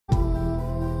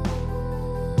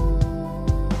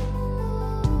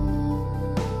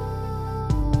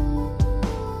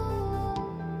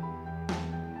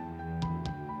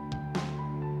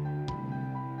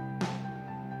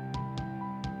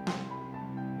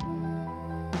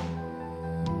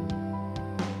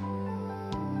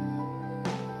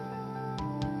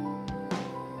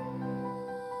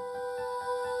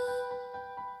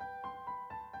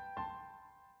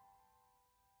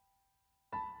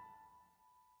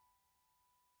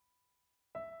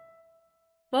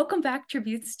Welcome back,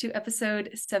 tributes to episode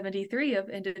 73 of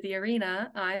Into the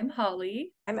Arena. I'm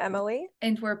Holly. I'm Emily.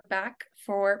 And we're back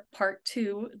for part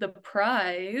two, the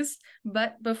prize.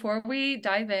 But before we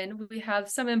dive in, we have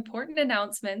some important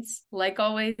announcements. Like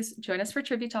always, join us for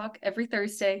Trivia Talk every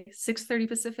Thursday, 6:30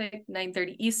 Pacific,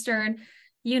 9:30 Eastern.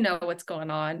 You know what's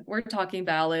going on. We're talking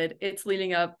Ballad. It's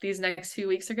leading up. These next few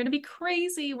weeks are going to be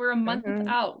crazy. We're a month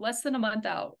out, less than a month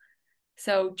out.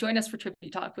 So join us for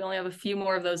Trivia Talk. We only have a few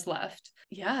more of those left.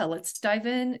 Yeah, let's dive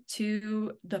in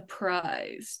to the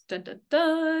prize. Dun, dun,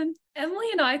 dun. Emily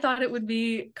and I thought it would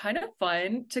be kind of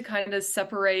fun to kind of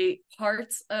separate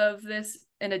parts of this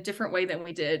in a different way than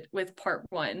we did with part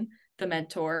one, The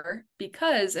Mentor,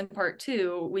 because in part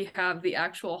two, we have the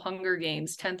actual Hunger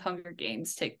Games, 10th Hunger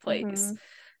Games take place.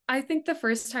 I think the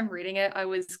first time reading it, I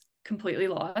was completely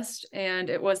lost, and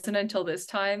it wasn't until this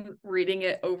time reading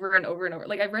it over and over and over,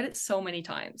 like I've read it so many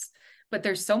times, but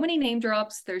there's so many name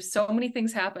drops, there's so many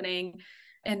things happening,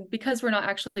 and because we're not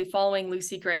actually following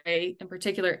Lucy Gray in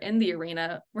particular in the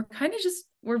arena, we're kind of just,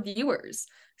 we're viewers.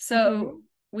 So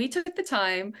we took the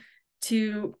time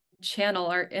to channel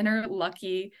our inner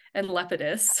Lucky and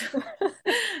Lepidus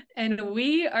and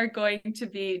we are going to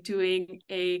be doing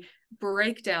a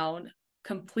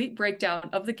complete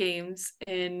breakdown of the games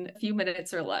in a few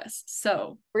minutes or less.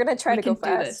 So we're going to try to go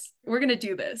fast. We're going to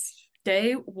do this.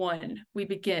 Day one, we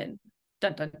begin.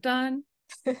 Dun, dun, dun.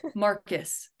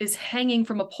 Marcus is hanging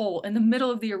from a pole in the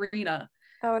middle of the arena.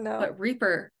 Oh no. But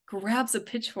Reaper grabs a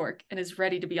pitchfork and is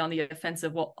ready to be on the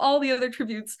offensive while all the other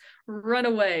tributes run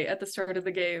away at the start of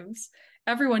the games.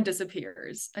 Everyone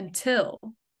disappears until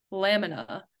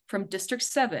Lamina from District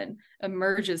 7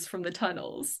 emerges from the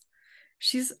tunnels.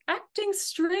 She's acting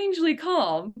strangely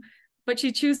calm, but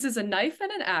she chooses a knife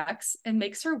and an axe and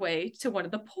makes her way to one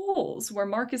of the poles where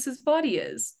Marcus's body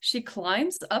is. She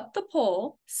climbs up the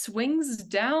pole, swings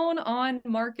down on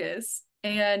Marcus,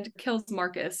 and kills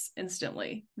Marcus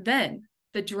instantly. Then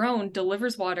the drone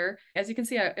delivers water. As you can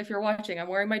see, if you're watching, I'm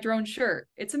wearing my drone shirt.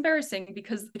 It's embarrassing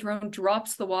because the drone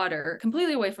drops the water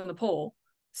completely away from the pole.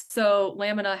 So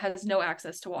Lamina has no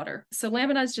access to water. So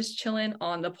Lamina is just chilling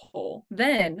on the pole.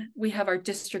 Then we have our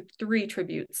District 3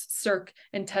 tributes, Cirque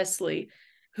and Tesley,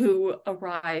 who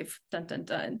arrive, dun, dun,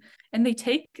 dun. And they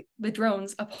take the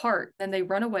drones apart and they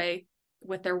run away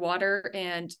with their water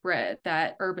and bread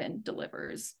that Urban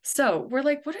delivers. So we're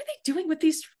like, what are they doing with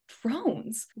these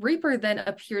drones? Reaper then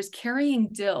appears carrying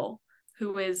Dill,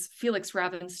 who is Felix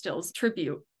Ravenstill's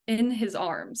tribute, in his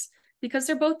arms, because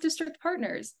they're both district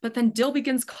partners. But then Dill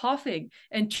begins coughing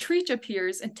and Treach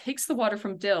appears and takes the water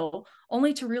from Dill,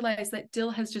 only to realize that Dill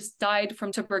has just died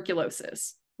from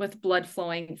tuberculosis with blood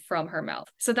flowing from her mouth.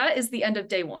 So that is the end of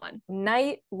day one.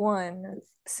 Night one.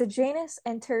 Sejanus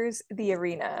enters the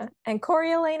arena and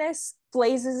Coriolanus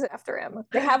blazes after him.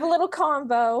 They have a little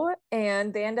convo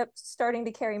and they end up starting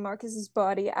to carry Marcus's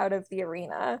body out of the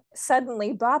arena.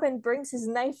 Suddenly, Bobbin brings his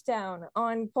knife down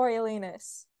on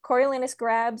Coriolanus. Coriolanus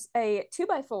grabs a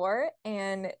 2x4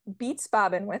 and beats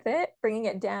Bobbin with it, bringing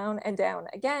it down and down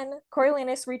again.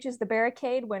 Coriolanus reaches the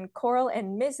barricade when Coral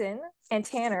and Mizzen and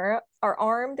Tanner are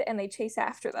armed and they chase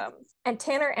after them. And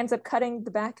Tanner ends up cutting the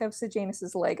back of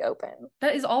Sejanus's leg open.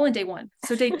 That is all in day one.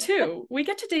 So day two, we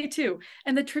get to day two,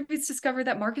 and the tributes discover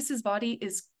that Marcus's body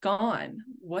is gone.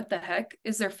 What the heck?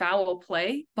 Is there foul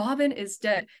play? Bobbin is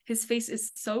dead. His face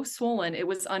is so swollen, it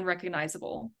was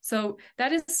unrecognizable. So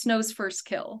that is Snow's first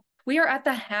kill. We are at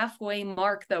the halfway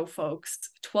mark, though, folks.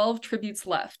 12 tributes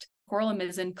left. Coral and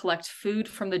Mizzen collect food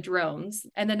from the drones,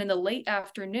 and then in the late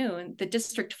afternoon, the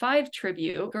District 5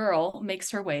 tribute girl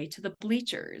makes her way to the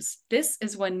bleachers. This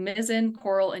is when Mizzen,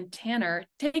 Coral, and Tanner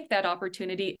take that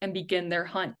opportunity and begin their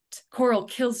hunt. Coral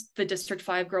kills the District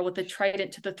 5 girl with a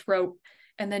trident to the throat,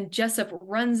 and then Jessup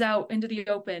runs out into the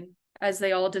open as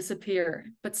they all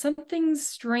disappear. But something's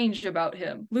strange about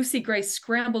him. Lucy Gray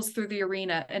scrambles through the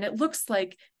arena, and it looks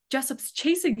like Jessup's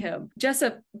chasing him.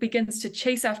 Jessup begins to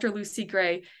chase after Lucy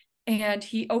Gray, and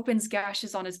he opens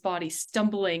gashes on his body,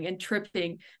 stumbling and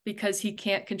tripping because he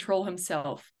can't control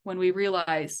himself. When we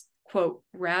realize, quote,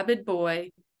 rabid boy,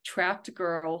 trapped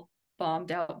girl,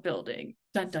 bombed out building.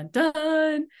 Dun, dun,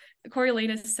 dun.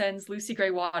 Coriolanus sends Lucy Gray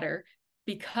water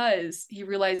because he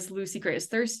realized Lucy Gray is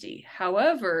thirsty.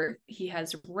 However, he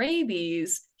has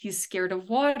rabies. He's scared of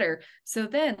water. So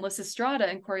then Lysistrata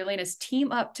and Coriolanus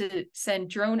team up to send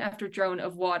drone after drone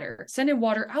of water, sending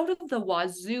water out of the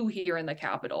wazoo here in the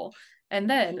capital. And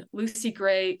then Lucy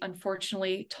Gray,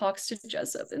 unfortunately, talks to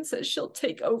Jessup and says she'll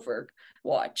take over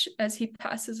watch as he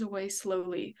passes away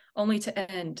slowly, only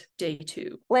to end day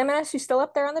 2. Lamina, she's still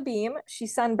up there on the beam.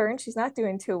 She's sunburned. She's not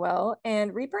doing too well.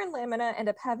 And Reaper and Lamina end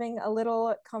up having a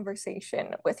little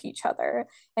conversation with each other.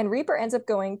 And Reaper ends up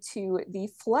going to the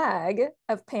flag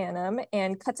of Panem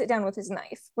and cuts it down with his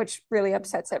knife, which really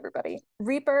upsets everybody.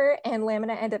 Reaper and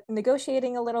Lamina end up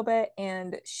negotiating a little bit,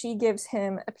 and she gives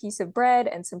him a piece of bread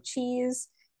and some cheese,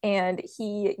 and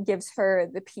he gives her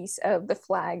the piece of the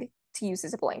flag to use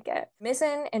as a blanket.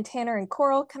 Mizzen and Tanner and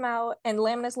Coral come out, and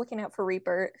Lamina's looking out for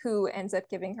Reaper, who ends up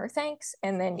giving her thanks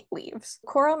and then leaves.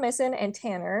 Coral, Mizzen, and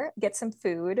Tanner get some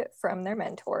food from their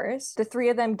mentors. The 3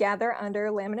 of them gather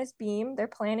under Lamina's beam. They're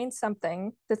planning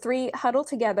something. The 3 huddle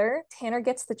together. Tanner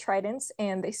gets the tridents,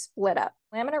 and they split up.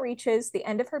 Lamina reaches the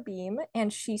end of her beam,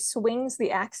 and she swings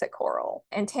the axe at Coral,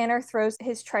 and Tanner throws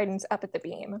his tridents up at the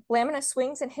beam. Lamina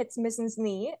swings and hits Mizzen's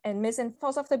knee, and Mizzen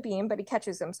falls off the beam, but he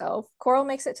catches himself. Coral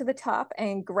makes it to the top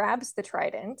and grabs the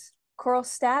trident. Coral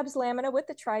stabs Lamina with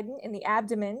the trident in the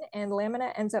abdomen, and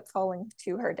Lamina ends up falling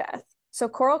to her death. So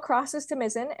Coral crosses to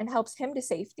Mizzen and helps him to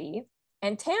safety,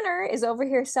 and Tanner is over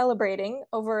here celebrating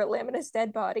over Lamina's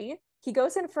dead body. He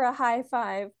goes in for a high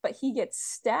five, but he gets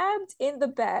stabbed in the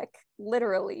back,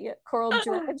 literally. Coral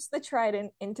drives the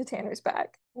trident into Tanner's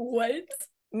back. What?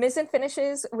 Mizzen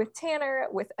finishes with Tanner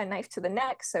with a knife to the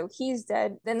neck, so he's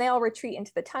dead. Then they all retreat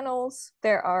into the tunnels.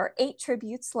 There are 8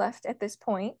 tributes left at this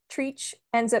point. Treach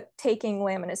ends up taking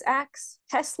Lamina's axe.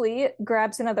 Tesley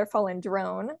grabs another fallen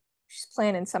drone. She's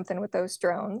planning something with those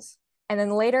drones. And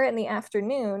then later in the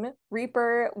afternoon,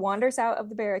 Reaper wanders out of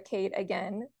the barricade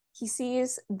again. He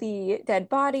sees the dead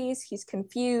bodies, he's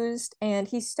confused, and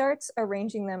he starts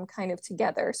arranging them kind of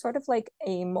together, sort of like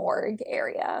a morgue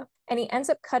area. And he ends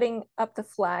up cutting up the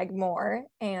flag more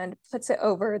and puts it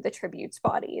over the tributes'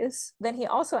 bodies. Then he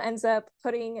also ends up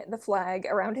putting the flag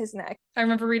around his neck. I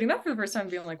remember reading that for the first time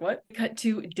being like, what? Cut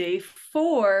to day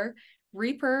 4.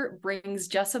 Reaper brings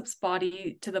Jessup's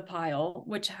body to the pile,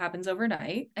 which happens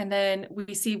overnight. And then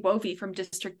we see Wovi from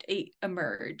District 8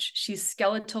 emerge. She's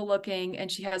skeletal looking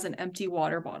and she has an empty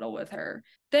water bottle with her.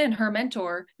 Then her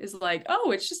mentor is like,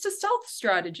 oh, it's just a stealth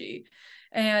strategy.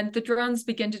 And the drones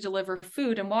begin to deliver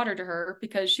food and water to her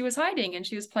because she was hiding and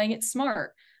she was playing it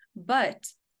smart. But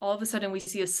all of a sudden, we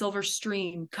see a silver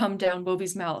stream come down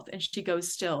Wovi's mouth, and she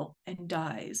goes still and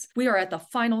dies. We are at the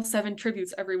final 7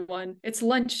 tributes, everyone. It's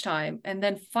lunchtime, and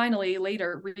then finally,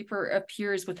 later, Reaper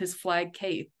appears with his flag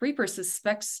cape. Reaper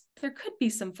suspects there could be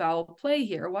some foul play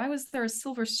here. Why was there a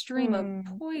silver stream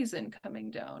of poison coming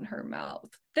down her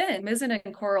mouth? Then Mizzen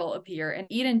and Coral appear and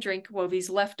eat and drink Wovi's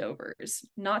leftovers.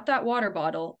 Not that water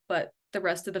bottle, but the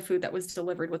rest of the food that was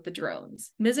delivered with the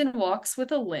drones. Mizzen walks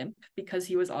with a limp because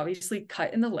he was obviously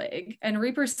cut in the leg, and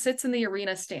Reaper sits in the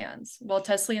arena stands while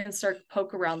Tesley and Stark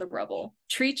poke around the rubble.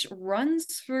 Treach runs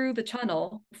through the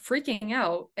tunnel, freaking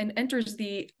out, and enters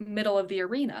the middle of the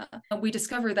arena. And we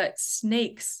discover that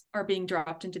snakes are being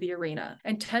dropped into the arena,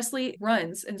 and Tesley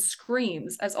runs and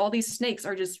screams as all these snakes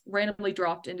are just randomly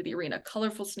dropped into the arena,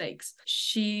 colorful snakes.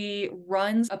 She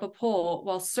runs up a pole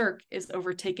while Cirque is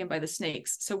overtaken by the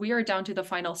snakes. So we are down to the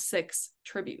final 6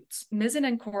 tributes. Mizzen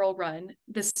and Coral run.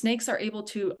 The snakes are able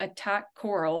to attack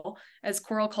Coral as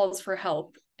Coral calls for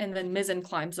help, and then Mizzen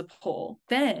climbs a pole.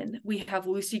 Then we have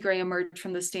Lucy Gray emerge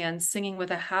from the stands singing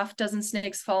with a half dozen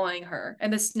snakes following her,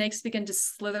 and the snakes begin to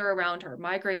slither around her,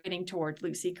 migrating toward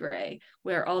Lucy Gray,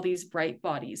 where all these bright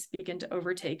bodies begin to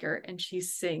overtake her, and she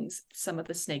sings some of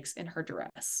the snakes in her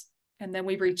dress. And then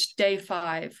we reach day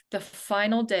 5, the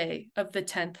final day of the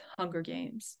 10th Hunger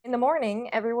Games. In the morning,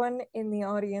 everyone in the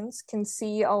audience can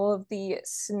see all of the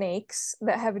snakes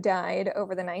that have died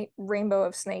over the night, rainbow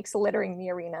of snakes littering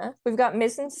the arena. We've got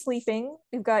Mizzen sleeping.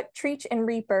 We've got Treach and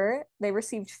Reaper. They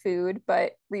received food,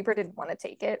 but Reaper didn't want to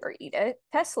take it or eat it.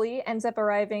 Tesley ends up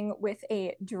arriving with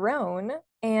a drone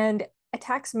and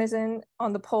attacks Mizzen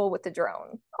on the pole with the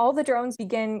drone. All the drones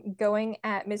begin going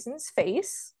at Mizzen's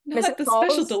face. Not the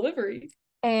special delivery.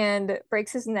 And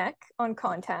breaks his neck on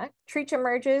contact. Treach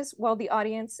emerges while the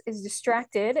audience is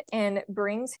distracted and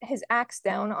brings his axe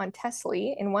down on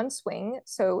Tesley in one swing,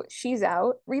 so she's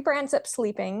out. Reaper ends up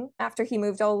sleeping after he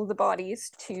moved all of the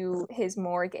bodies to his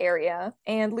morgue area,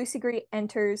 and Lucy Gray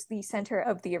enters the center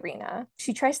of the arena.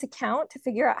 She tries to count to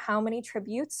figure out how many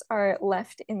tributes are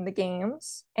left in the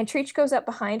games, and Treach goes up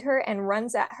behind her and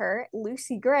runs at her.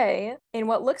 Lucy Gray, in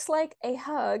what looks like a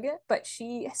hug, but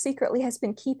she secretly has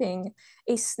been keeping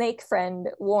a snake friend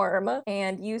worm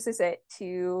and uses it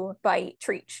to bite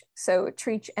Treach. So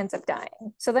Treach ends up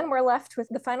dying. So then we're left with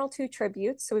the final two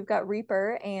tributes. So we've got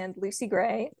Reaper and Lucy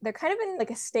Gray. They're kind of in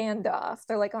like a standoff.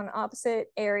 They're like on opposite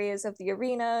areas of the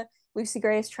arena. Lucy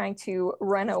Gray is trying to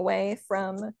run away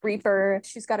from Reaper.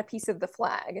 She's got a piece of the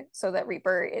flag so that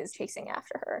Reaper is chasing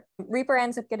after her. Reaper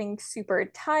ends up getting super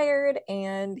tired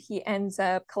and he ends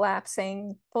up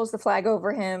collapsing, pulls the flag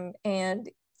over him, and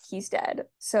he's dead.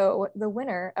 So the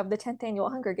winner of the 10th annual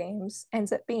Hunger Games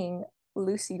ends up being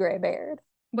Lucy Gray Baird.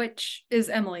 Which is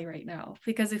Emily right now.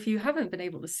 Because if you haven't been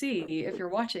able to see, if you're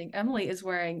watching, Emily is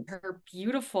wearing her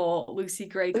beautiful Lucy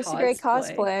Gray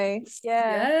cosplay.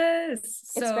 Yeah. Yes.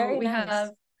 It's So very nice.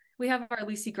 We have our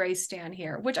Lucy Gray stan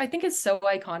here, which I think is so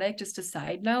iconic. Just a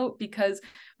side note, because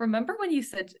remember when you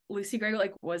said Lucy Gray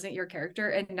like wasn't your character,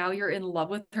 and now you're in love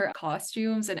with her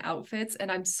costumes and outfits, and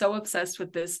I'm so obsessed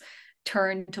with this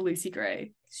turn to Lucy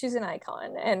Gray. She's an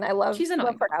icon, and I love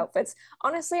her outfits.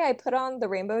 Honestly, I put on the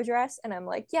rainbow dress, and I'm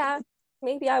like, yeah,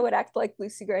 maybe I would act like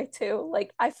Lucy Gray too.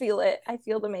 Like, I feel it. I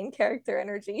feel the main character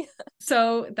energy.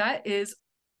 So that is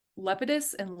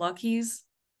Lepidus and Lucky's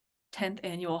 10th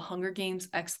annual Hunger Games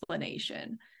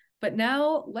explanation. But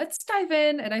now let's dive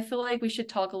in, and I feel like we should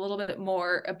talk a little bit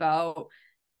more about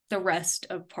the rest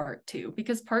of part 2,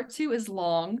 because part 2 is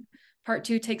long. Part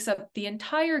 2 takes up the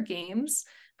entire games.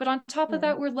 But on top of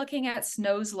that, we're looking at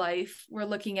Snow's life. We're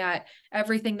looking at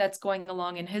everything that's going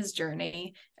along in his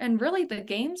journey. And really, the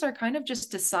games are kind of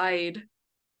just a side.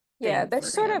 Yeah, they're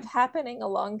sort of happening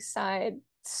alongside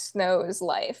Snow's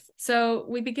life. So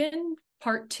we begin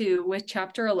part 2 with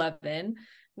chapter 11,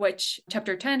 which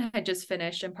chapter 10 had just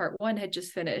finished and part 1 had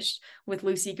just finished, with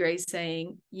Lucy Gray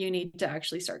saying, "You need to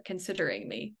actually start considering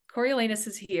me." Coriolanus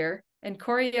is here, and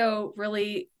Corio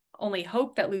really only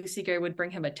hoped that Lucy Gray would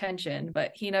bring him attention,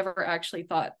 but he never actually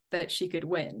thought that she could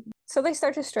win. So they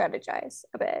start to strategize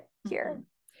a bit here. Mm-hmm.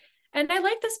 And I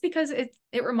like this because it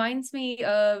reminds me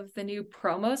of the new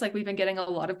promos. Like, we've been getting a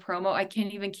lot of promo. I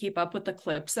can't even keep up with the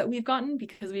clips that we've gotten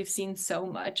because we've seen so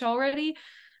much already.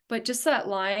 But just that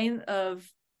line of,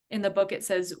 in the book, it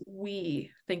says,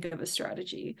 "We think of a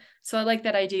strategy." So I like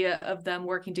that idea of them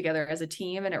working together as a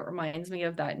team. And it reminds me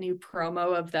of that new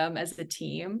promo of them as a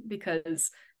team,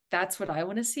 because that's what I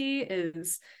want to see,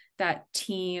 is that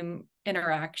team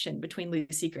interaction between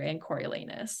Lucy Gray and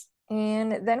Coriolanus.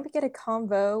 And then we get a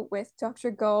convo with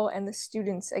Dr. Gull and the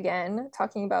students again,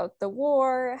 talking about the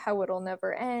war, how it'll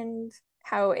never end,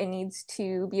 how it needs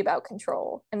to be about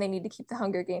control, and they need to keep the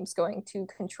Hunger Games going to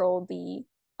control the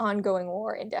ongoing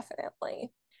war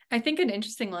indefinitely. I think an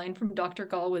interesting line from Dr.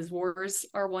 Gull was, "Wars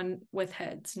are won with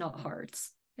heads, not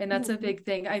hearts." And that's a big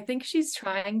thing. I think she's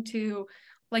trying to,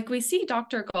 like, we see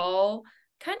Dr. Gull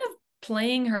kind of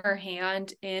playing her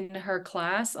hand in her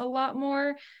class a lot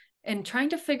more and trying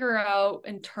to figure out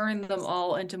and turn them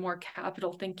all into more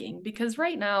capital thinking. Because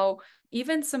right now,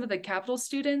 even some of the capital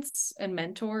students and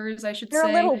mentors, I should say, they're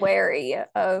a little wary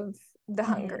of the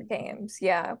Hunger Games.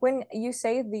 Yeah. When you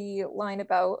say the line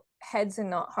about heads and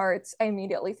not hearts, I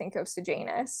immediately think of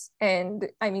Sejanus. And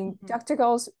I mean, Dr.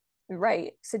 Gull's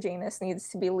right. Sejanus needs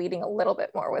to be leading a little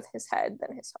bit more with his head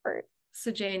than his heart.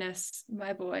 Sejanus,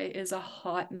 my boy, is a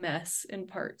hot mess in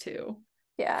part 2.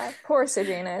 Yeah, poor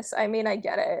Sejanus. I mean, I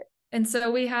get it. And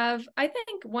so we have, I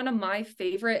think, one of my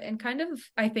favorite and kind of,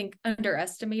 I think,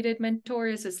 underestimated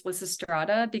mentors is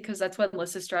Lysistrata, because that's when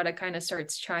Lysistrata kind of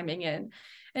starts chiming in.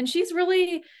 And she's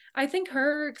really, I think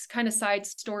her kind of side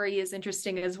story is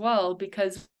interesting as well,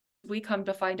 because we come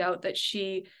to find out that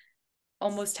she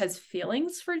almost has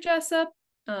feelings for Jessup.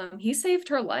 He saved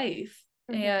her life.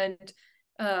 And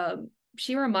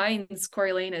she reminds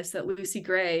Coriolanus that Lucy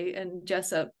Gray and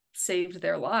Jessup saved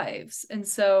their lives. And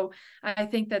so I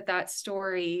think that that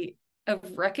story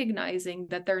of recognizing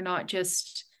that they're not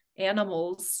just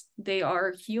animals, they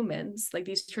are humans, like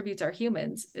these tributes are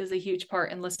humans, is a huge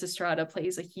part, and Lysistrata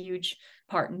plays a huge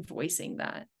part in voicing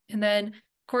that. And then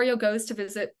Corio goes to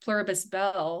visit Pluribus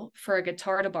Bell for a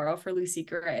guitar to borrow for Lucy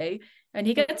Gray, and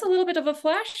he gets a little bit of a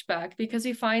flashback because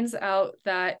he finds out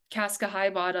that Casca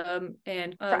Highbottom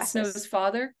and Snow's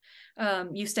father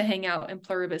used to hang out in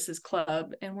Pluribus's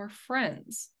club and were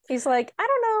friends. He's like, I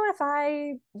don't know if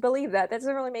I believe that. That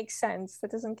doesn't really make sense.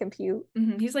 That doesn't compute.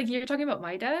 He's like, "You're talking about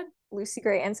my dad?" Lucy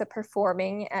Gray ends up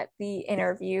performing at the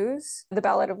interviews, the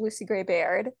Ballad of Lucy Gray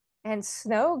Baird, and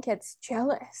Snow gets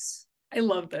jealous. I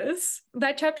love this.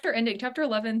 That chapter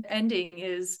 11 ending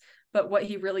is, "But what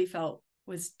he really felt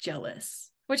was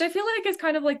jealous," which I feel like is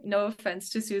kind of like, no offense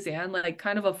to Suzanne, like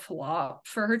kind of a flop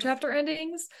for her chapter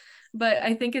endings. But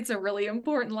I think it's a really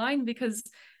important line, because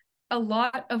a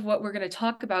lot of what we're going to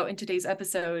talk about in today's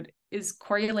episode is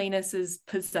Coriolanus's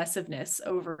possessiveness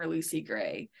over Lucy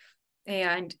Gray.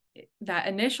 And that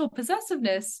initial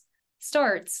possessiveness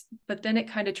starts, but then it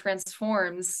kind of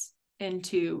transforms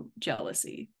into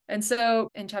jealousy. And so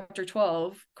in chapter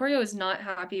 12, Corio is not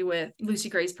happy with Lucy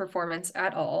Gray's performance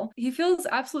at all. He feels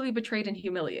absolutely betrayed and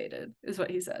humiliated, is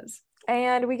what he says.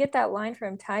 And we get that line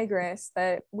from Tigress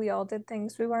that we all did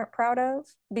things we weren't proud of,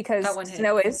 because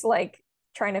Snow is like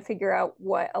trying to figure out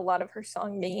what a lot of her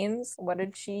song means. What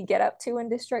did she get up to in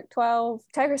District 12?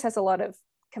 Tigress has a lot of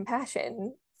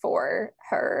compassion for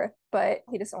her, but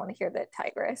he doesn't want to hear that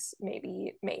Tigress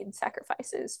maybe made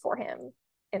sacrifices for him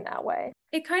in that way.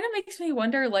 It kind of makes me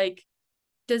wonder, like,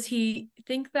 does he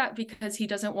think that because he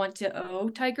doesn't want to owe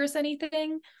Tigress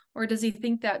anything? Or does he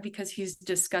think that because he's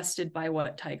disgusted by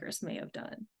what Tigress may have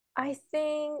done? I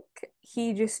think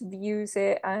he just views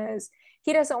it as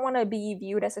he doesn't want to be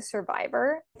viewed as a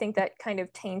survivor. I think that kind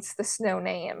of taints the Snow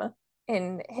name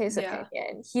in his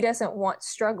opinion. He doesn't want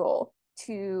struggle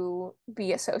to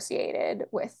be associated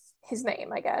with his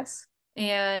name, I guess.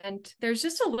 And there's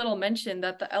just a little mention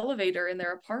that the elevator in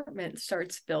their apartment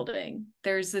starts building.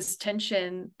 There's this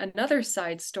tension, another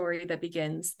side story that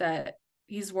begins that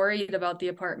he's worried about the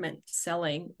apartment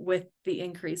selling with the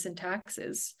increase in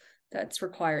taxes that's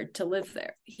required to live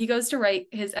there. He goes to write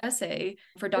his essay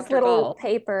for Dr. His little Gall.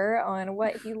 paper on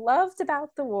what he loved about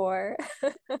the war.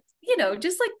 You know,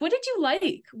 just like, what did you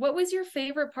like? What was your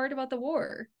favorite part about the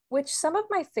war? Which some of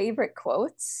my favorite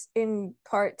quotes in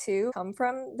part 2 come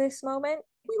from this moment.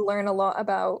 We learn a lot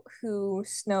about who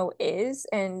Snow is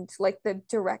and like the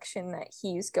direction that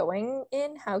he's going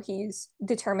in, how he's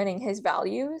determining his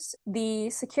values, the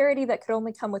security that could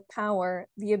only come with power,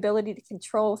 the ability to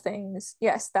control things.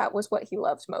 Yes, that was what he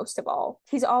loved most of all.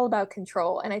 He's all about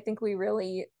control, and I think we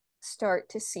really start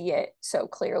to see it so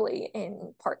clearly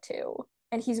in part 2.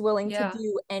 And he's willing to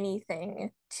do anything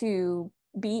to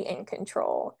be in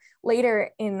control. Later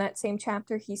in that same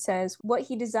chapter, he says, what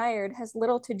he desired has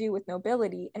little to do with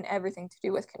nobility and everything to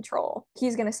do with control.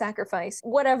 He's going to sacrifice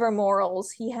whatever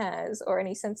morals he has or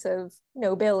any sense of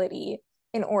nobility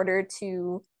in order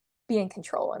to be in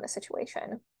control in the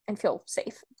situation and feel safe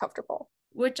and comfortable.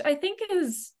 Which I think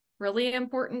is really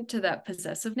important to that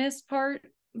possessiveness part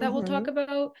that we'll talk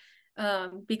about.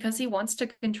 Because he wants to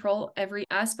control every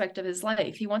aspect of his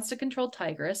life. He wants to control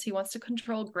Tigress. He wants to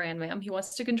control Grandmam. He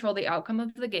wants to control the outcome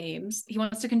of the games. He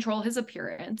wants to control his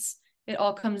appearance. It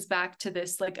all comes back to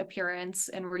this like appearance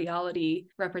and reality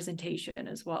representation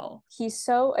as well. He's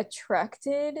so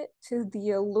attracted to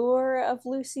the allure of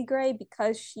Lucy Gray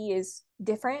because she is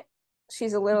different.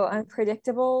 She's a little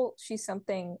unpredictable. She's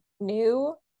something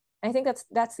new. I think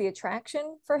that's the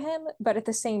attraction for him. But at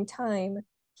the same time,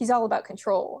 he's all about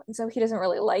control. And so he doesn't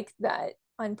really like that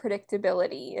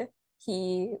unpredictability.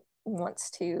 He wants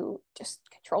to just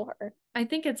control her. I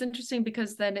think it's interesting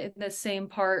because then in the same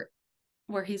part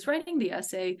where he's writing the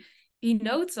essay, he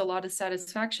notes a lot of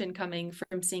satisfaction coming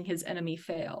from seeing his enemy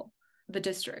fail, the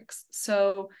districts.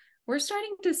 So we're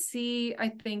starting to see, I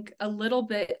think, a little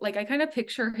bit, like I kind of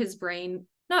picture his brain,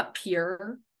 not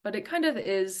pure, but it kind of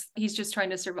is, he's just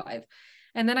trying to survive.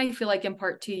 And then I feel like in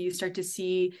part 2, you start to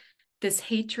see this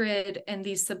hatred and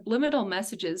these subliminal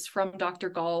messages from Dr.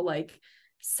 Gall, like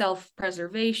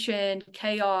self-preservation,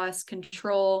 chaos,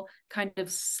 control, kind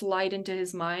of slide into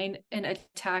his mind and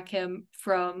attack him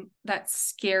from that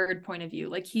scared point of view.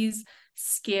 Like he's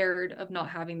scared of not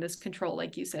having this control.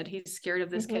 Like you said, he's scared of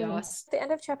this chaos. At the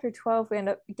end of chapter 12, we end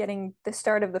up getting the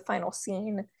start of the final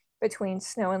scene between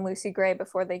Snow and Lucy Gray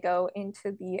before they go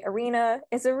into the arena.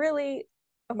 It's a really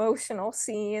emotional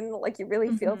scene. Like you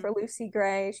really feel for Lucy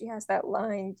Gray. She has that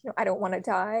line, I don't want to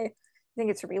die. I think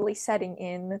it's really setting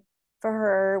in for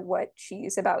her what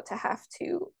she's about to have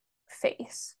to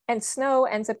face. And Snow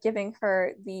ends up giving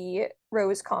her the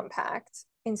Rose Compact,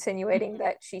 insinuating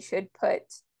that she should put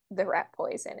the rat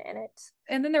poison in it.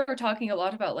 And then they were talking a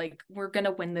lot about like, we're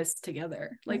gonna win this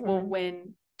together. Like we'll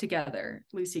win together,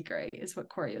 Lucy Gray, is what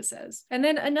Corio says. And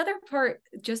then another part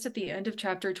just at the end of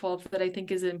chapter 12 that I think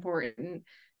is important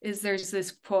is there's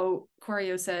this quote.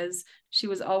 Corio says, she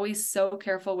was always so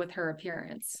careful with her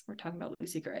appearance. We're talking about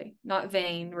Lucy Gray, not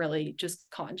vain, really, just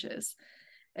conscious.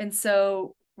 And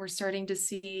so we're starting to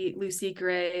see Lucy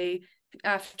Gray,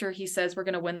 after he says we're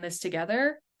going to win this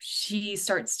together, she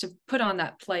starts to put on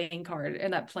that playing card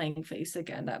and that playing face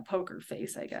again, that poker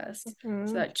face, I guess.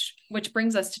 So that, which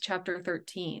brings us to chapter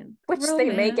 13. Which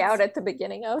they make out at the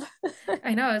beginning of.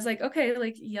 I know. I was like, okay,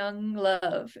 like young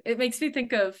love. It makes me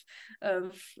think of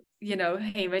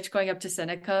Haymitch going up to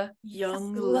Seneca.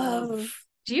 Young love.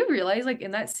 Do you realize like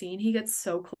in that scene, he gets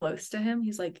so close to him?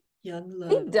 He's like, young He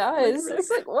love. does. It's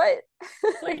like, what?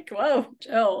 Like, whoa,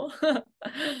 chill.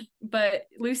 But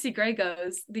Lucy Gray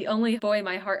goes, the only boy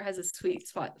my heart has a sweet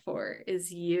spot for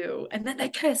is you. And then they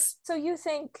kiss. So you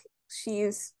think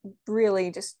she's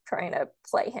really just trying to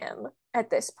play him at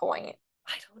this point?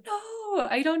 I don't know.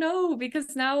 I don't know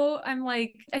because now I'm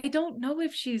like, I don't know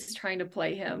if she's trying to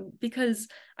play him because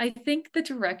I think the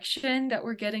direction that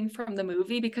we're getting from the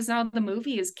movie, because now the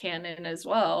movie is canon as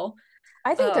well.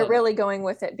 I think they're really going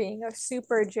with it being a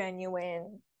super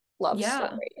genuine love Yeah,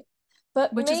 story.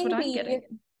 But which is what I'm maybe getting.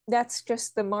 that's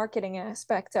just the marketing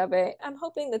aspect of it. I'm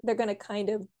hoping that they're going to kind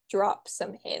of drop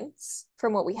some hints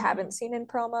from what we haven't Mhm. seen in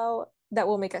promo that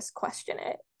will make us question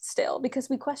it still, because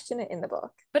we question it in the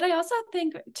book. But I also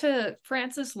think to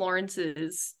Francis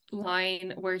Lawrence's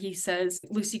line where he says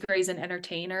Lucy Gray's an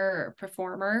entertainer or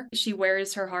performer, she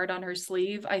wears her heart on her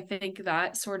sleeve. I think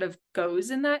that sort of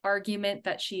goes in that argument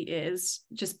that she is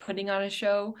just putting on a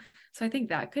show. So I think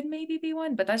that could maybe be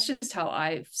one, but that's just how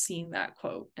I've seen that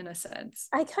quote in a sense.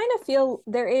 I kind of feel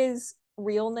there is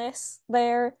realness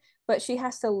there, but she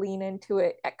has to lean into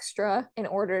it extra in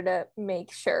order to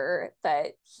make sure that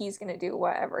he's going to do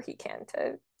whatever he can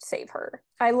to save her.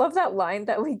 I love that line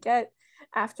that we get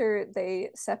after they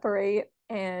separate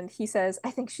and he says,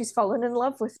 I think she's fallen in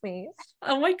love with me.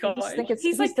 Oh my I just gosh. think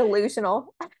he's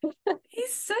delusional.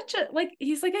 He's such a like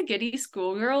he's like a giddy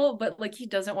schoolgirl, but like he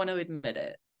doesn't want to admit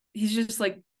it. He's just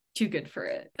like too good for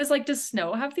it. Because like does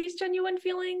Snow have these genuine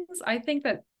feelings? I think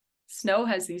that Snow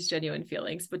has these genuine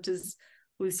feelings, but does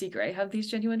Lucy Gray have these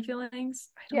genuine feelings?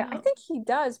 I don't Yeah, I know. think he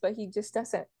does, but he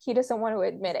doesn't want to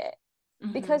admit it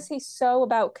because Mm-hmm. he's so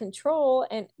about control.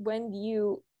 And when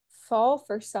you fall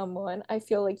for someone, I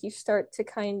feel like you start to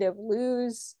kind of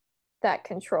lose that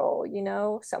control.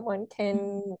 Someone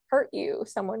can hurt you,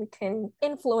 someone can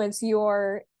influence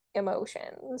your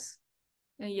emotions.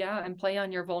 Yeah, and play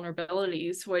on your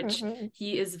vulnerabilities, which Hmm.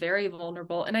 he is very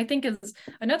vulnerable. And I think is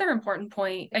another important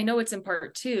point. I know it's in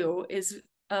part two, is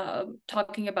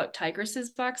talking about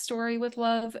Tigress's backstory with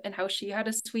Love and how she had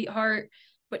a sweetheart,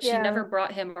 but she Yeah. never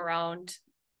brought him around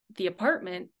the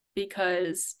apartment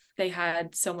because they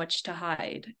had so much to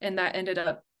hide, and that ended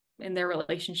up in their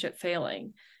relationship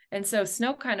failing. And so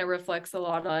Snow kind of reflects a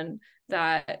lot on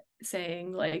that,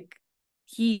 saying like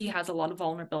he has a lot of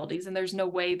vulnerabilities and there's no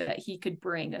way that he could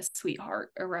bring a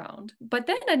sweetheart around. But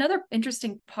then another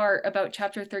interesting part about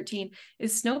chapter 13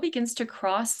 is Snow begins to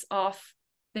cross off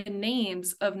the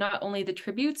names of not only the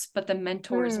tributes but the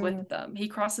mentors Mm. with them. He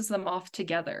crosses them off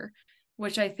together,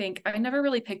 which I think I never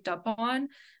really picked up on.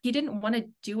 He didn't want to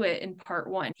do it in part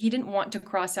one. He didn't want to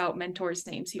cross out mentors'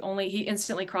 names. He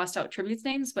instantly crossed out tributes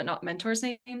names, but not mentors'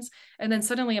 names. And then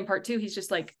suddenly in part two, he's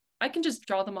just like, I can just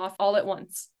draw them off all at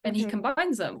once. And he Hmm.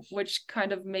 combines them, which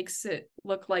kind of makes it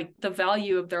look like the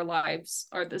value of their lives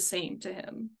are the same to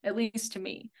him, at least to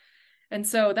me. And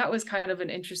so that was kind of an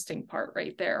interesting part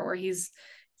right there, where he's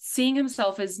seeing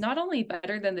himself as not only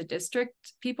better than the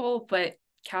district people, but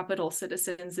capital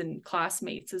citizens and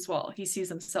classmates as well. He sees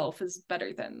himself as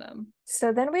better than them.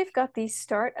 So then we've got the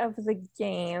start of the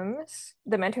games.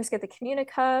 The mentors get the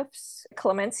communicuffs.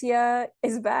 Clemencia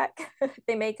is back.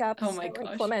 They make up Oh my Snow and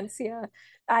gosh. Clemencia.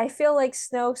 I feel like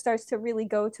Snow starts to really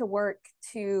go to work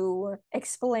to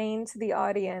explain to the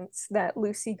audience that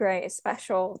Lucy Gray is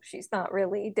special. She's not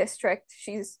really district.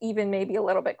 She's even maybe a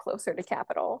little bit closer to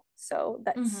capital. So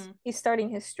Mm-hmm. he's starting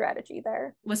his strategy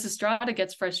there. Lysistrata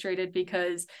gets frustrated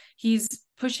because he's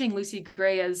pushing Lucy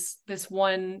Gray as this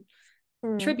one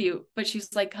Mm. tribute, but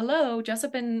she's like, hello,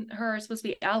 Jessup and her are supposed to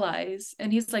be allies.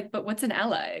 And he's like, but what's an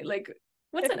ally? Like,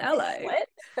 what's an ally?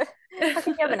 What? How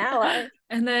can you have an ally?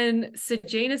 And then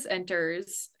Sejanus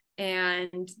enters,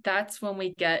 and that's when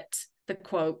we get the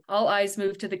quote. All eyes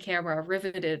moved to the camera,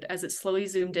 riveted as it slowly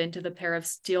zoomed into the pair of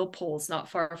steel poles not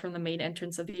far from the main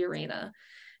entrance of the arena.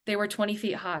 They were 20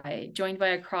 feet high, joined by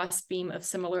a cross beam of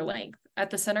similar length.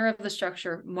 At the center of the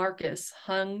structure, Marcus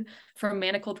hung from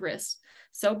manacled wrists,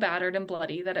 so battered and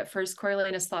bloody that at first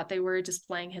Coriolanus thought they were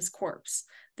displaying his corpse.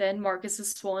 Then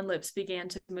Marcus's swollen lips began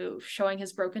to move, showing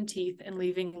his broken teeth and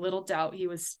leaving little doubt he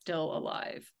was still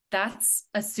alive. That's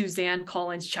a Suzanne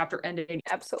Collins chapter ending.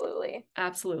 Absolutely.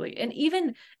 Absolutely. And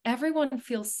even everyone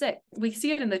feels sick. We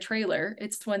see it in the trailer.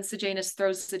 It's when Sejanus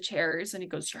throws the chairs and he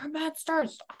goes, you're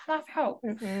monsters, I love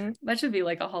you. Hmm. That should be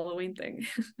like a Halloween thing.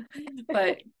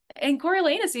 But and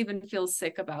Coriolanus even feels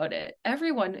sick about it.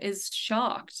 Everyone is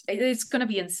shocked. It's going to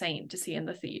be insane to see in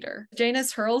the theater.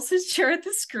 Janus hurls his chair at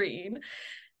the screen.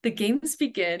 The games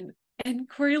begin, And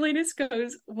Coriolanus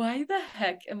goes, why the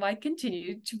heck am I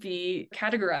continued to be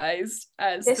categorized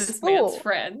as This this man's fool.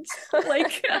 friend?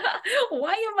 Like,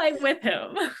 why am I with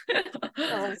him?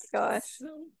 Oh my gosh. So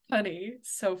funny.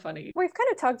 So funny. We've kind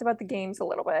of talked about the games a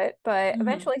little bit, but Mhm.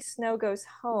 eventually Snow goes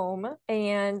home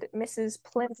and Mrs.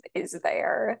 Plinth is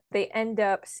there. They end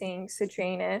up seeing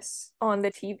Sejanus on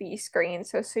the TV screen.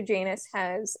 So Sejanus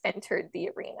has entered the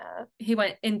arena. He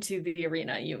went into the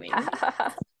arena, you mean?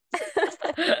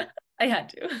 I had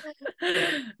to.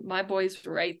 My boy's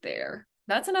right there.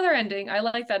 That's another ending. I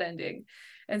like that ending.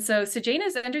 And so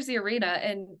Sejanus enters the arena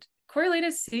and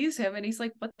Coriolanus sees him and he's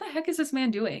like, what the heck is this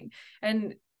man doing?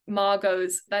 And Ma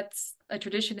goes, that's a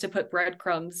tradition to put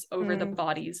breadcrumbs over the Mm.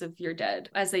 bodies of your dead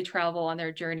as they travel on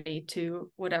their journey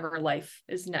to whatever life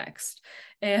is next.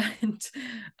 And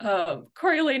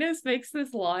Coriolanus makes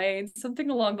this line, something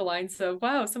along the lines of,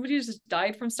 wow, somebody just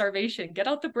died from starvation. Get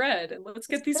out the bread and let's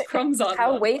get these crumbs on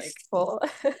How them. Like, wasteful.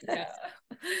 yeah.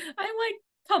 I'm like,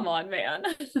 come on, man.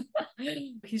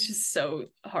 He's just so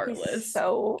He's heartless.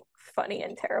 so funny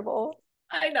and terrible.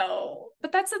 I know.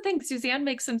 But that's the thing. Suzanne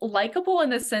makes him likable in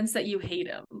the sense that you hate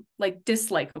him, like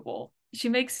dislikable. She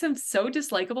makes him so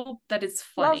dislikable that it's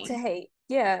Love to funny. hate.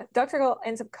 Yeah, Dr. Gall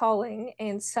ends up calling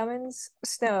and summons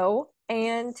Snow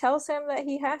and tells him that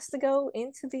he has to go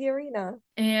into the arena.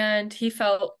 And he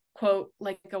felt, quote,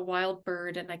 like a wild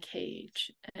bird in a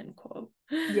cage, end quote.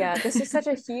 Yeah, this is such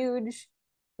a huge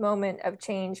moment of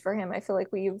change for him. I feel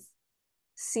like we've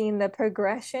seen the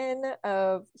progression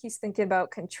of he's thinking about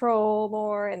control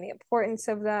more and the importance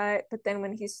of that. But then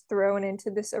when he's thrown into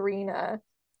this arena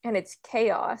and it's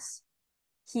chaos,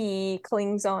 he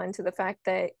clings on to the fact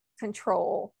that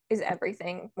control is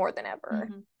everything more than ever.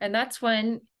 And that's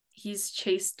when he's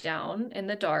chased down in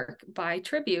the dark by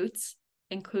tributes,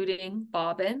 including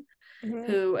Bobbin, Mhm.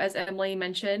 who, as Emily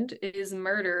mentioned, is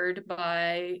murdered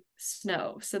by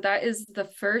Snow. So that is the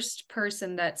first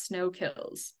person that Snow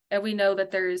kills. And we know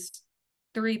that there's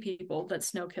 3 people that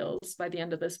Snow kills by the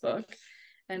end of this book.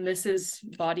 And this is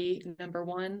body number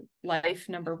 1, life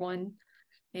number 1,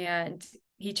 and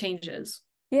he changes.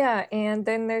 Yeah, and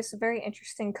then there's a very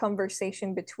interesting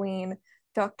conversation between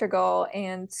Dr. Gall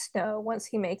and Snow once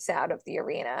he makes out of the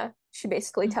arena. She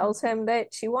basically Mhm. tells him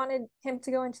that she wanted him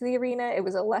to go into the arena. It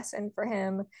was a lesson for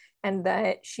him, and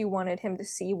that she wanted him to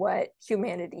see what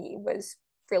humanity was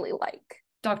really like.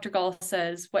 Dr. Gall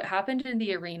says, what happened in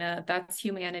the arena, that's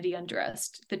humanity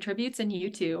undressed. The tributes in you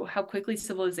too, how quickly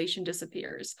civilization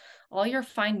disappears. All your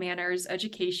fine manners,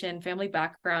 education, family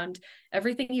background,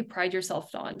 everything you pride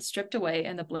yourself on, stripped away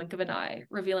in the blink of an eye,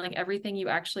 revealing everything you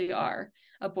actually are.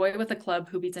 A boy with a club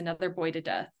who beats another boy to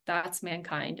death. That's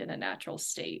mankind in a natural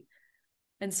state.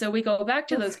 And so we go back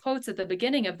to those Oof. quotes at the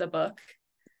beginning of the book,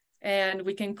 and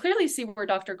we can clearly see where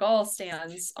Dr. Gall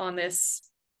stands on this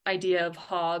idea of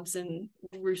Hobbes and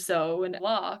Rousseau and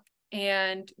Locke.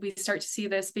 And we start to see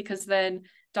this because then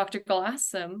Dr. Gall asks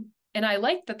them, and I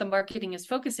like that the marketing is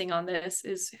focusing on this,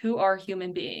 is who are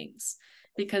human beings?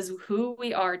 Because who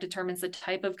we are determines the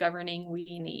type of governing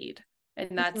we need.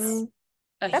 And that's Mhm.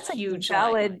 a That's like huge line.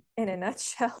 valid in a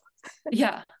nutshell.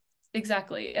 Yeah,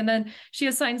 exactly. And then she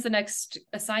assigns the next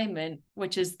assignment,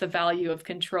 which is the value of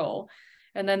control.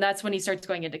 And then that's when he starts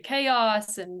going into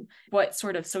chaos and what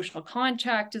sort of social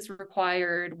contract is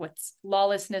required, what's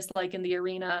lawlessness like in the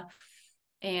arena.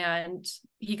 And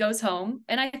he goes home.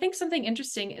 And I think something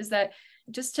interesting is that,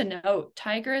 just to note,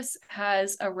 Tigress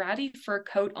has a ratty fur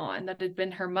coat on that had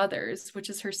been her mother's, which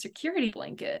is her security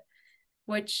blanket,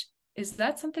 which is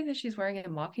that something that she's wearing in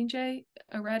Mockingjay,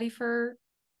 a ratty fur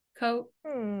coat?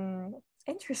 Hmm,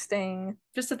 interesting.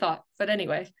 Just a thought. But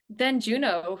anyway, then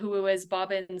Juno, who is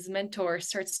Bobbin's mentor,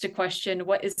 starts to question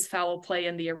what is foul play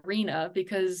in the arena,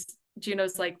 because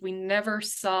Juno's like, we never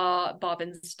saw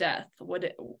Bobbin's death.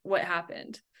 What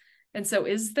happened? And so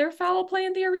is there foul play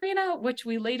in the arena? Which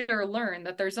we later learn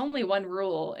that there's only one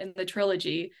rule in the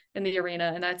trilogy in the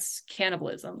arena, and that's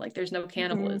cannibalism. Like there's no Mhm.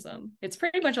 cannibalism. It's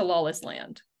pretty much a lawless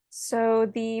land. So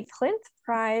the Plinth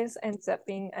Prize ends up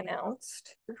being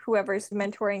announced. Whoever's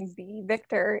mentoring the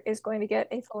victor is going to get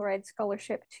a full ride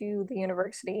scholarship to the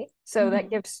university. So that Mm-hmm.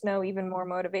 gives Snow even more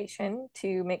motivation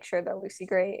to make sure that Lucy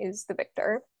Gray is the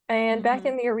victor. And back Mm-hmm.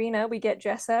 in the arena, we get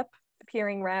Jessup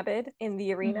appearing rabid in the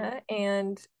Mm-hmm. arena,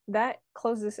 and that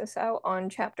closes us out on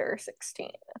chapter 16.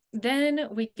 Then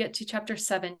we get to chapter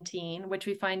 17, which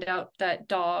we find out that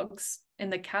dogs in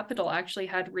the capital actually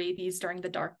had rabies during the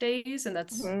dark days. And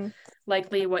that's Mhm.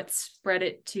 likely what spread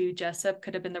it to Jessup,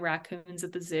 could have been the raccoons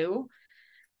at the zoo.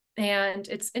 And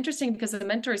it's interesting because the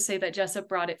mentors say that Jessup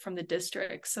brought it from the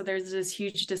district. So there's this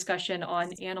huge discussion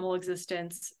on animal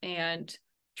existence and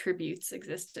tribute's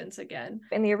existence again.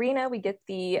 In the arena, we get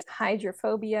the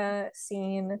hydrophobia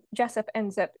scene. Jessup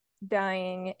ends up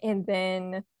dying, and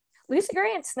then Lucy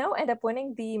Gray and Snow end up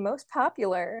winning the most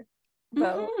popular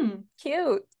vote.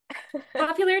 Cute.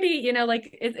 Popularity, you know,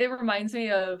 like it reminds me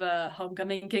of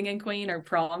Homecoming King and Queen or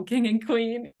Prom King and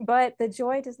Queen. But the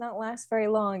joy does not last very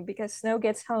long because Snow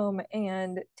gets home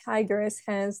and Tigress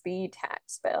has the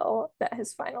tax bill that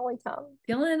has finally come.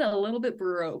 Feeling a little bit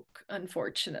broke,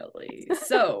 unfortunately.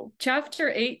 So, chapter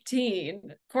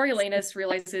 18, Coriolanus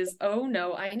realizes, oh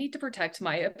no, I need to protect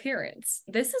my appearance.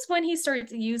 This is when he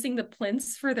starts using the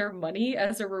plinths for their money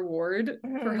as a reward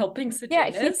for helping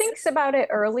Sejanus. Yeah, he thinks about it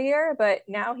earlier, but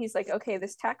now he's like, okay,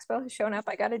 this tax bill has shown up.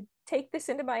 I got to take this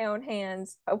into my own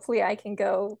hands. Hopefully I can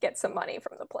go get some money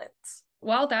from the plinths.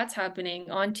 While that's happening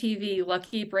on TV,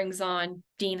 Lucky brings on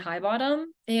Dean Highbottom,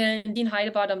 and Dean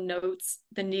Highbottom notes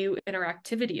the new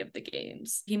interactivity of the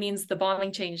games. He means the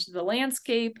bombing changed the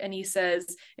landscape, and he says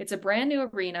it's a brand new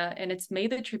arena and it's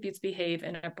made the tributes behave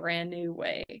in a brand new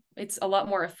way. It's a lot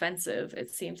more offensive.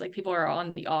 It seems like people are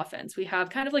on the offense. We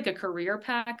have kind of like a career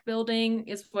pack building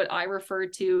is what I refer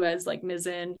to as like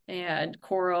Mizzen and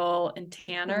Coral and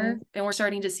Tanner. And we're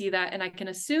starting to see that. And I can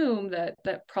assume that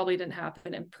that probably didn't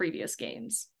happen in previous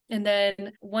games. And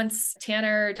then once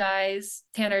Tanner dies,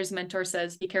 Tanner's mentor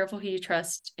says, be careful who you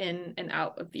trust in and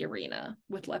out of the arena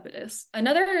with Lepidus.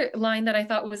 Another line that I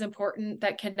thought was important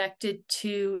that connected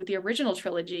to the original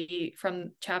trilogy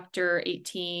from chapter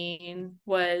 18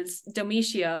 was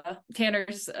Domitia,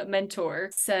 Tanner's mentor,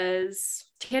 says,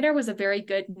 Tanner was a very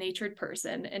good-natured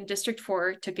person, and District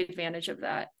 4 took advantage of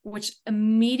that, which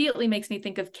immediately makes me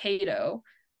think of Cato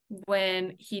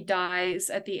when he dies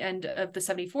at the end of the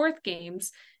 74th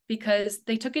games, because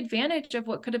they took advantage of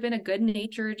what could have been a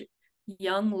good-natured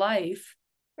young life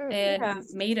and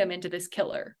made him into this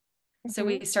killer. So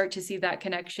we start to see that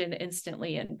connection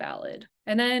instantly in Ballad.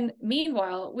 And then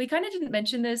meanwhile, we kind of didn't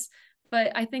mention this,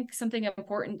 but I think something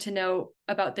important to know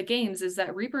about the games is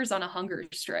that Reaper's on a hunger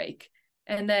strike.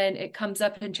 And then it comes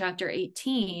up in chapter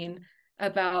 18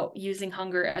 about using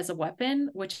hunger as a weapon,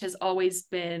 which has always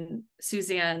been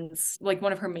Suzanne's, like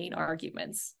one of her main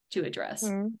arguments to address.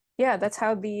 Yeah, that's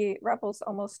how the rebels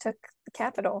almost took the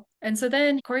capital. And so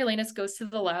then Coriolanus goes to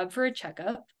the lab for a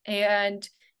checkup, and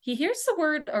he hears the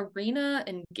word arena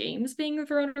and games being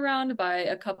thrown around by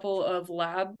a couple of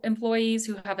lab employees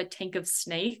who have a tank of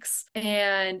snakes.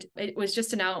 And it was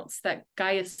just announced that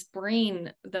Gaius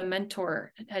Breen, the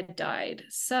mentor, had died.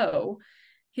 So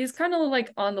he's kind of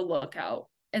like on the lookout.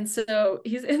 And so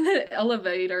he's in the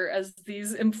elevator as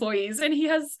these employees, and he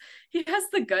has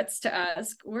the guts to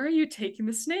ask, where are you taking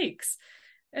the snakes?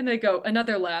 And they go,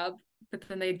 another lab, but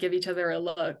then they give each other a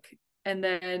look. And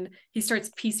then he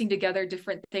starts piecing together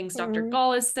different things Dr.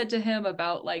 Gaulis said to him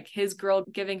about like his girl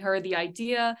giving her the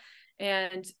idea.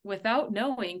 And without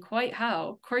knowing quite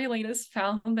how, Coriolanus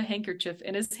found the handkerchief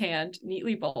in his hand,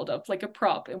 neatly balled up like a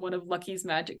prop in one of Lucky's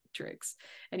magic tricks.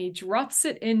 And he drops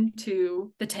it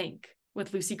into the tank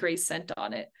with Lucy Gray's scent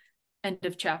on it. End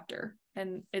of chapter.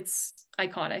 And it's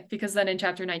iconic because then in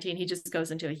chapter 19, he just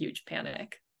goes into a huge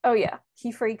panic. Oh yeah,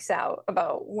 he freaks out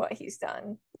about what he's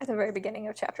done at the very beginning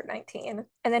of chapter 19.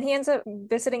 And then he ends up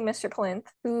visiting Mr. Plinth,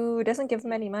 who doesn't give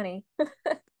him any money.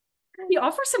 He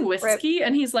offers some whiskey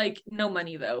and he's like, no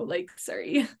money though, like,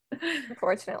 sorry.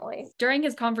 Unfortunately. During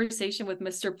his conversation with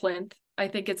Mr. Plinth, I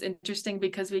think it's interesting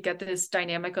because we get this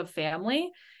dynamic of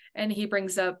family, and he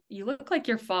brings up, you look like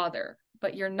your father,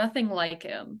 but you're nothing like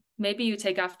him. Maybe you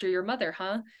take after your mother,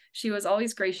 huh? She was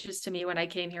always gracious to me when I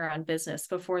came here on business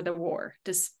before the war,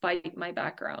 despite my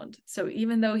background. So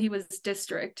even though he was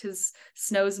district, his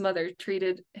Snow's mother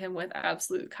treated him with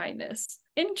absolute kindness.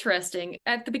 Interesting.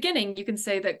 At the beginning, you can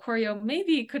say that Corio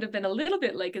maybe could have been a little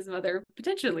bit like his mother,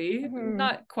 potentially,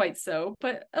 not quite so,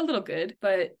 but a little good.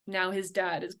 But now his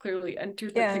dad has clearly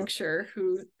entered the picture,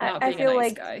 who not being a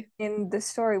nice guy. In the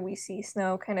story, we see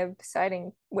Snow kind of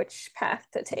deciding which path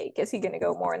to take. Is he going to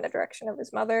go more in the direction of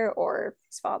his mother or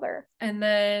his father? And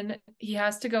then he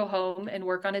has to go home and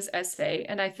work on his essay.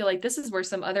 And I feel like this is where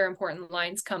some other important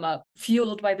lines come up.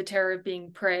 Fueled by the terror of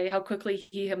being prey, how quickly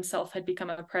he himself had become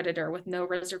a predator with no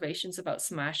reservations about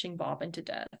smashing Bob into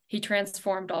death. He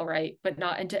transformed all right, but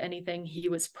not into anything he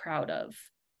was proud of.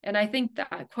 And I think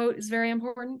that quote is very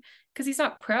important because he's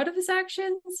not proud of his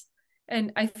actions.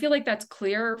 And I feel like that's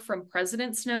clear from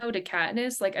President Snow to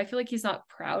Katniss. Like, I feel like he's not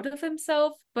proud of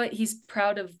himself, but he's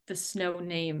proud of the Snow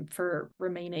name for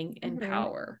remaining in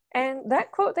power. And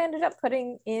that quote they ended up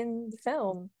putting in the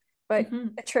film, but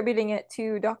attributing it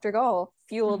to Dr. Gall,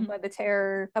 fueled by the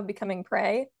terror of becoming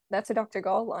prey. That's a Dr.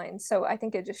 Gall line. So I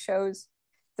think it just shows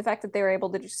the fact that they were able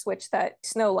to just switch that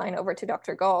snow line over to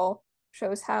Dr. Gall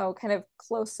shows how kind of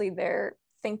closely their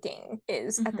thinking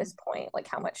is at this point, like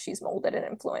how much she's molded and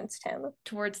influenced him.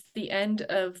 Towards the end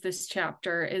of this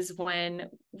chapter is when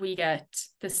we get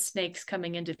the snakes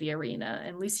coming into the arena,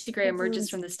 and Lucy Gray emerges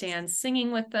from the stands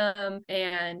singing with them,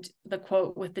 and the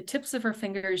quote, "With the tips of her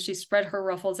fingers she spread her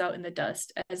ruffles out in the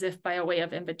dust as if by a way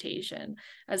of invitation.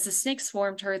 As the snakes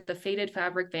swarmed her, the faded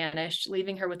fabric vanished,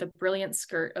 leaving her with a brilliant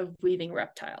skirt of weaving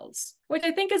reptiles," which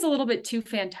I think is a little bit too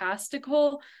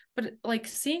fantastical. But like,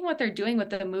 seeing what they're doing with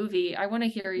the movie, I want to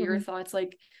hear your thoughts.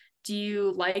 Like, do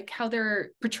you like how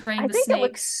they're portraying the think snakes? it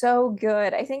looks so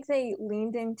good. I think they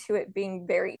leaned into it being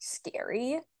very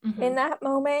scary in that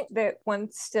moment. That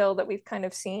one still that we've kind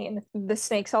of seen, the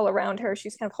snakes all around her,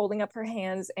 she's kind of holding up her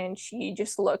hands and she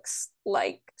just looks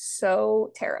like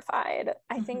so terrified.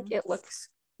 I think it looks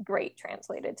great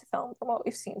translated to film from what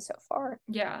we've seen so far.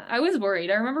 Yeah, I was worried.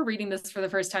 I remember reading this for the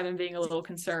first time and being a little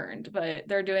concerned, but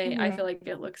they're doing, I feel like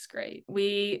it looks great.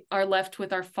 We are left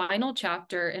with our final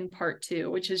chapter in part 2,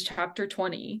 which is chapter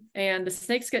 20. And the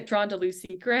snakes get drawn to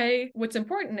Lucy Gray. What's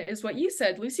important is what you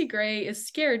said. Lucy Gray is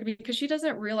scared because she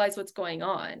doesn't realize what's going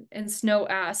on. And Snow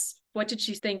asks, what did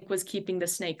she think was keeping the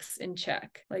snakes in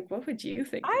check? Like, what would you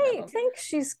think? I think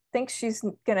thinks she's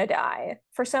gonna die.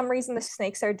 For some reason, the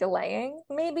snakes are delaying.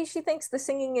 Maybe she thinks the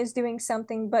singing is doing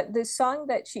something, but the song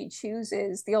that she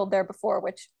chooses, The Old There Before,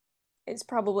 which is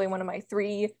probably one of my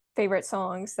 3 favorite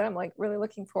songs that I'm like really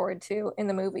looking forward to in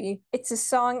the movie. It's a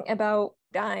song about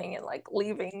dying and like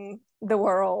leaving the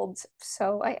world.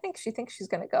 So I think she thinks she's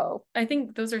gonna go. I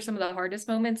think those are some of the hardest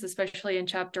moments, especially in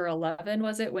chapter 11,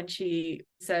 was it, when she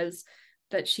says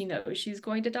that she knows she's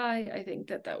going to die? I think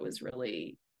that was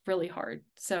really, really hard.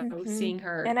 So seeing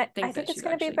her, and I think think that it's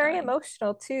going to be very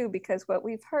emotional too, because what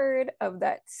we've heard of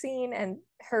that scene and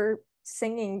her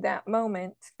singing that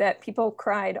moment, that people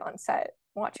cried on set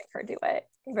watching her do it.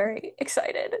 Very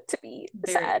excited to be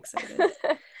very sad. excited.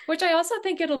 Which I also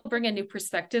think it'll bring a new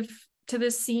perspective to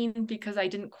this scene, because I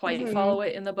didn't quite follow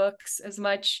it in the books as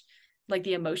much, like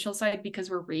the emotional side, because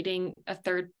we're reading a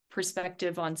third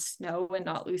perspective on Snow and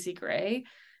not Lucy Gray.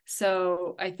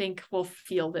 So I think we'll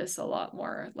feel this a lot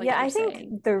more. Like, yeah, I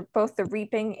think both the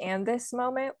reaping and this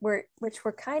moment which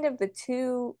were kind of the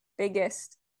 2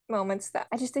 biggest moments that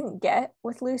I just didn't get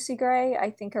with Lucy Gray, I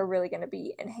think are really going to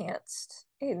be enhanced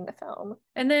in the film.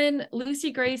 And then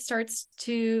Lucy Gray starts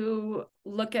to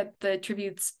look at the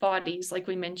tributes' bodies, like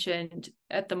we mentioned,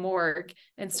 at the morgue,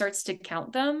 and starts to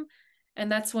count them. And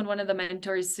that's when one of the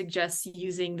mentors suggests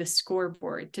using the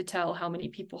scoreboard to tell how many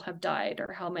people have died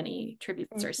or how many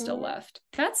tributes are still left.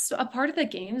 That's a part of the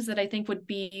games that I think would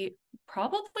be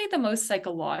probably the most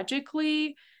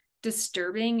psychologically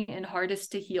disturbing and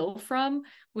hardest to heal from,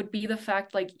 would be the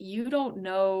fact, like, you don't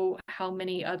know how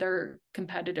many other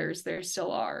competitors there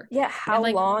still are. Yeah, how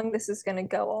long this is going to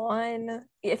go on,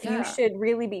 if you should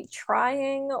really be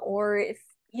trying, or if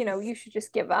you should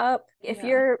just give up. If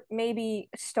you're maybe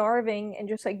starving and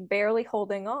just like barely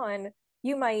holding on,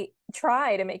 you might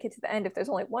try to make it to the end if there's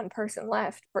only 1 person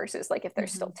left, versus like if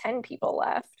there's still 10 people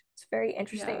left. It's a very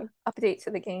interesting update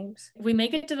to the games. We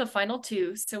make it to the final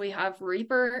 2. So we have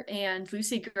Reaper and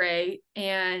Lucy Gray,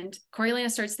 and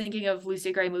Coriolanus starts thinking of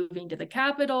Lucy Gray moving to the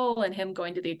Capitol and him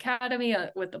going to the Academy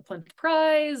with the Plinth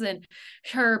Prize, and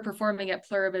her performing at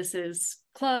Pluribus's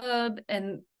club.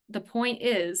 And the point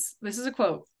is, this is a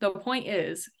quote, the point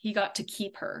is he got to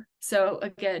keep her. So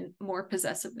again, more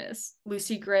possessiveness.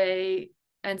 Lucy Gray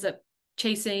ends up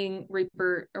chasing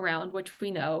Reaper around, which we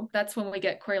know. That's when we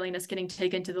get Coriolanus getting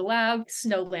taken to the lab.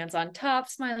 Snow lands on top,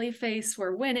 smiley face,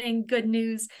 we're winning, good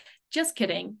news. Just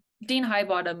kidding. Dean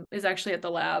Highbottom is actually at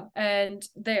the lab, and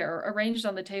there, arranged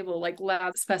on the table like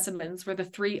lab specimens, were the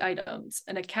 3 items: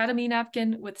 an Academy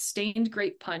napkin with stained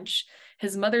grape punch,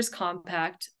 his mother's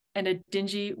compact, and a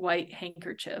dingy white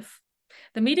handkerchief.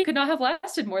 The meeting could not have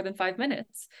lasted more than 5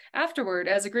 minutes. Afterward,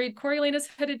 as agreed, Coriolanus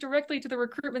headed directly to the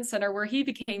recruitment center, where he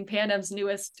became Panem's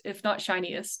newest, if not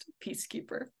shiniest,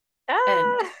 peacekeeper.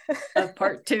 End of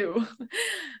part 2.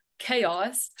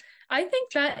 Chaos. I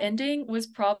think that ending was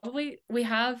probably, we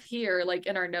have here, like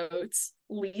in our notes,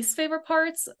 least favorite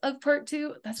parts of part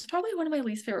 2. That's probably one of my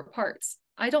least favorite parts.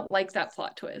 I don't like that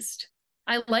plot twist.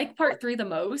 I like part 3 the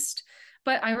most,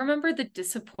 but I remember the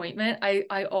disappointment.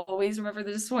 I always remember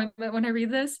the disappointment when I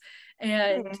read this.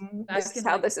 And this is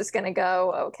how this is going to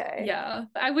go. Okay. Yeah.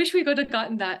 I wish we could have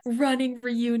gotten that running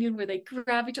reunion where they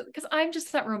grab each other, because I'm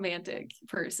just that romantic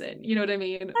person. You know what I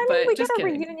mean? I mean, we got a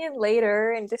reunion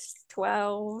later in just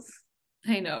 12.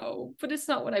 I know, but it's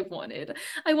not what I wanted.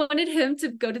 I wanted him to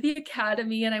go to the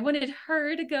academy, and I wanted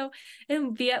her to go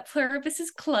and be at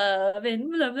Pluribus's club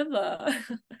and blah blah blah.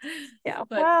 Yeah,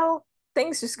 But well,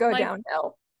 things just go life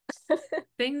downhill.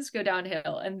 things go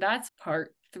downhill, and that's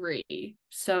part three.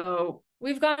 So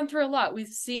we've gone through a lot. We've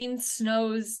seen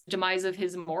Snow's demise of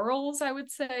his morals, I would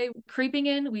say, creeping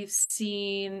in. We've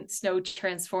seen Snow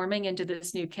transforming into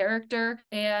this new character,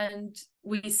 and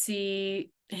we see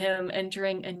him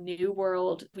entering a new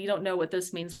world. We don't know what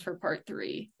this means for part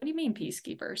three. What do you mean,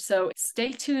 Peacekeeper? So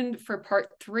stay tuned for part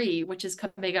three, which is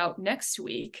coming out next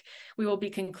week. We will be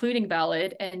concluding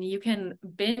Ballad, and you can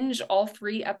binge all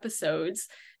three episodes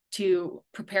to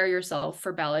prepare yourself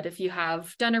for Ballad if you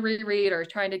have done a reread or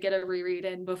trying to get a reread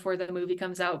in before the movie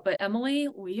comes out. But Emily,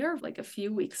 we are like a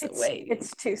few weeks away.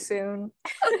 It's too soon.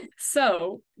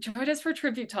 So join us for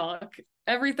Tribute Talk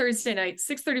every Thursday night,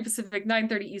 6:30 Pacific,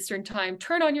 9:30 Eastern time.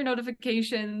 Turn on your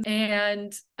notifications.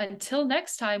 And until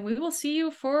next time, we will see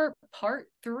you for part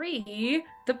three,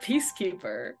 The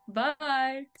Peacekeeper.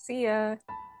 Bye. See ya.